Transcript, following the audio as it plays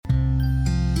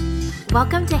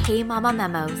Welcome to Hey Mama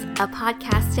Memos, a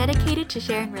podcast dedicated to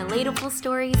sharing relatable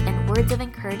stories and words of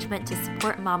encouragement to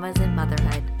support mamas in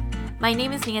motherhood. My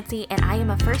name is Nancy, and I am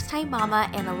a first-time mama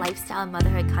and a lifestyle and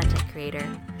motherhood content creator.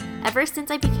 Ever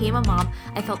since I became a mom,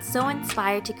 I felt so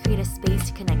inspired to create a space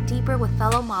to connect deeper with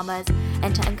fellow mamas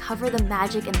and to uncover the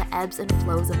magic in the ebbs and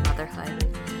flows of motherhood.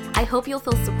 I hope you'll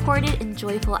feel supported and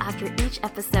joyful after each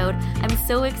episode. I'm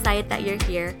so excited that you're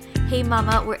here. Hey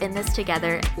mama, we're in this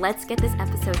together. Let's get this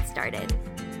episode started.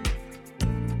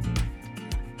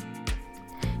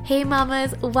 Hey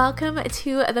mamas, welcome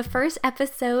to the first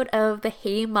episode of the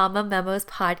Hey Mama Memos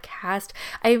podcast.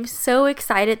 I am so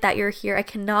excited that you're here. I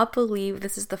cannot believe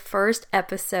this is the first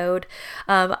episode.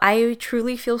 I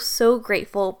truly feel so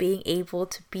grateful being able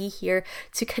to be here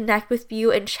to connect with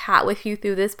you and chat with you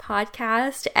through this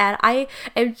podcast. And I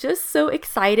am just so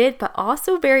excited, but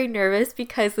also very nervous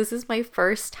because this is my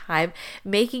first time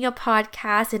making a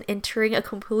podcast and entering a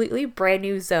completely brand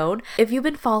new zone. If you've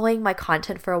been following my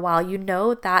content for a while, you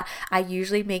know that I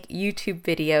usually make YouTube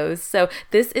videos, so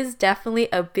this is definitely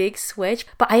a big switch,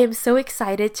 but I am so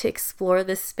excited to explore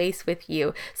this space with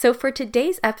you. So for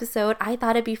today's episode, I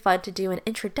thought it'd be fun to do an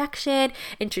introduction,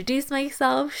 introduce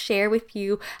myself, share with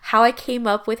you how I came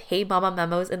up with Hey Mama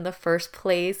Memos in the first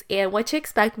place, and what to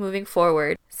expect moving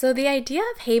forward. So the idea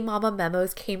of Hey Mama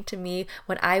Memos came to me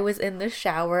when I was in the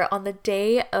shower on the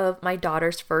day of my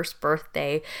daughter's first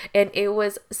birthday. And it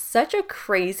was such a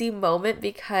crazy moment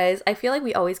because I feel like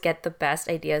we always get the best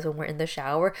ideas when we're in the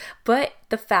shower. But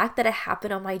the fact that it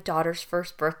happened on my daughter's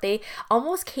first birthday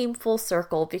almost came full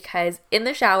circle because in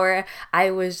the shower,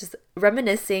 I was just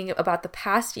reminiscing about the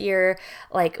past year,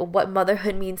 like what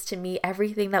motherhood means to me,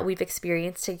 everything that we've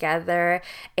experienced together.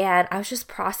 And I was just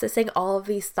processing all of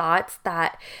these thoughts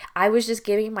that I was just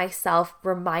giving myself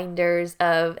reminders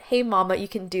of, hey mama, you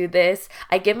can do this.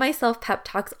 I give myself pep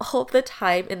talks all the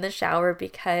time in the shower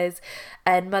because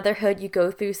in motherhood, you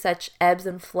go through such ebbs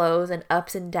and flows and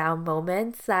ups and down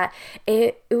moments that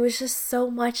it was just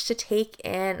so much to take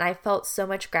in. I felt so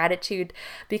much gratitude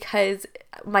because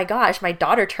my gosh, my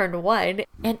daughter turned 1.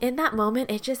 And in that moment,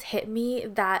 it just hit me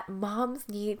that moms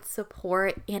need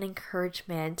support and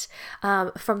encouragement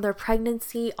from their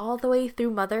pregnancy all the way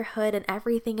through motherhood and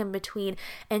everything in between.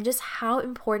 And just how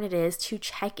important it is to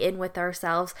check in with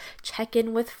ourselves, check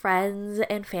in with friends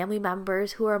and family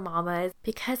members who are mamas,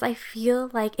 because I feel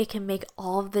like it can make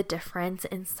all the difference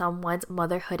in someone's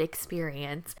motherhood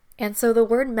experience. And so the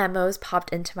word memos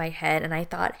popped into my head and I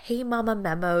thought, Hey Mama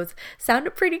Memos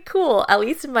sounded pretty cool, at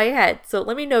least in my head. So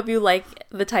let me know if you like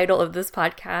the title of this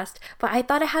podcast. But I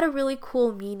thought it had a really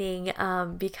cool meaning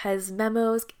because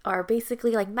memos are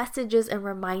basically like messages and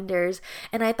reminders.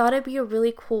 And I thought it'd be a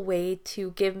really cool way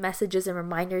to give messages and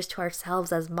reminders to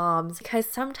ourselves as moms, because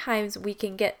sometimes we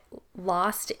can get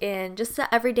lost in just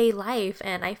the everyday life,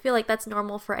 and I feel like that's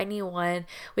normal for anyone.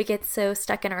 We get so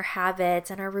stuck in our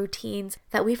habits and our routines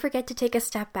that we forget to take a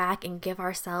step back and give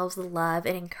ourselves the love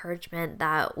and encouragement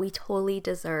that we totally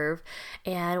deserve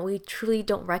and we truly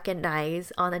don't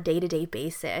recognize on a day-to-day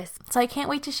basis. So I can't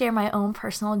wait to share my own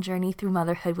personal journey through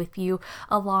motherhood with you,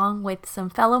 along with some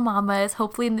fellow mamas,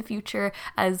 hopefully in the future,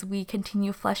 as we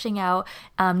continue fleshing out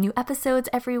new episodes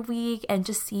every week and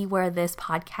just see where this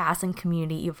podcast and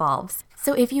community evolves.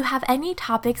 So if you have any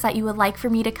topics that you would like for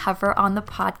me to cover on the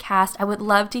podcast, I would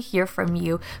love to hear from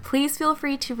you. Please feel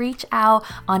free to reach out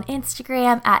on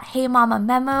Instagram at Hey Mama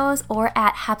Memos or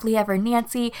at Happily Ever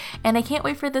Nancy. And I can't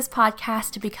wait for this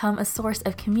podcast to become a source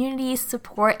of community,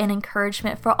 support, and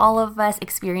encouragement for all of us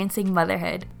experiencing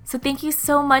motherhood. So thank you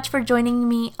so much for joining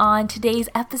me on today's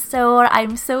episode.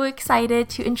 I'm so excited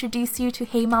to introduce you to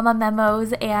Hey Mama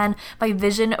Memos and my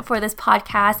vision for this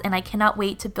podcast, and I cannot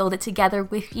wait to build it together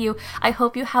with you. I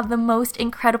hope you have the most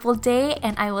incredible day,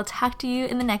 and I will talk to you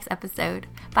in the next episode.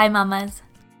 Bye, mamas.